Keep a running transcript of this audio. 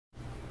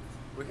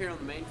We're here on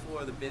the main floor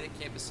of the Bennett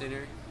Campus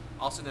Center,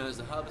 also known as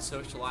the hub of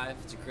social life.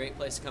 It's a great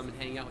place to come and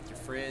hang out with your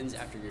friends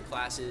after your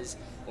classes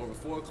or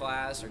before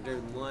class or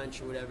during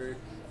lunch or whatever.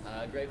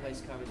 A great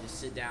place to come and just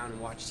sit down and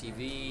watch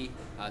TV,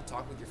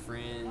 talk with your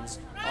friends,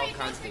 all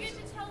kinds of things. Don't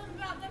forget to tell them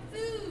about the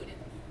food.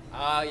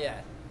 Yeah.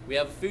 We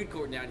have a food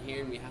court down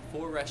here, and we have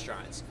 4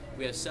 restaurants.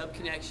 We have Sub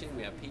Connection,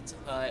 we have Pizza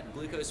Hut,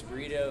 Blue Coast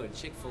Burrito, and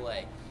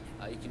Chick-fil-A.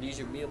 You can use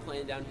your meal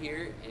plan down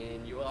here,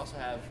 and you will also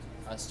have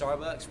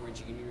Starbucks, where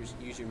you can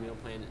use your meal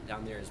plan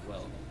down there as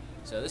well.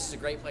 So this is a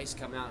great place to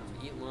come out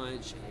and eat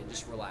lunch and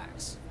just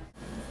relax.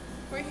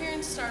 We're here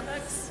in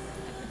Starbucks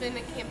at the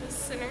Bennett Campus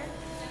Center.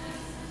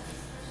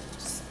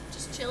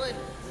 Just chilling.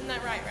 Isn't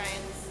that right,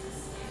 Ryan?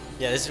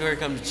 Yeah, this is where we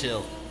come to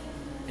chill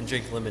and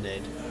drink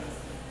lemonade.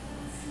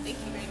 Thank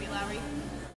you, Baby Lowry.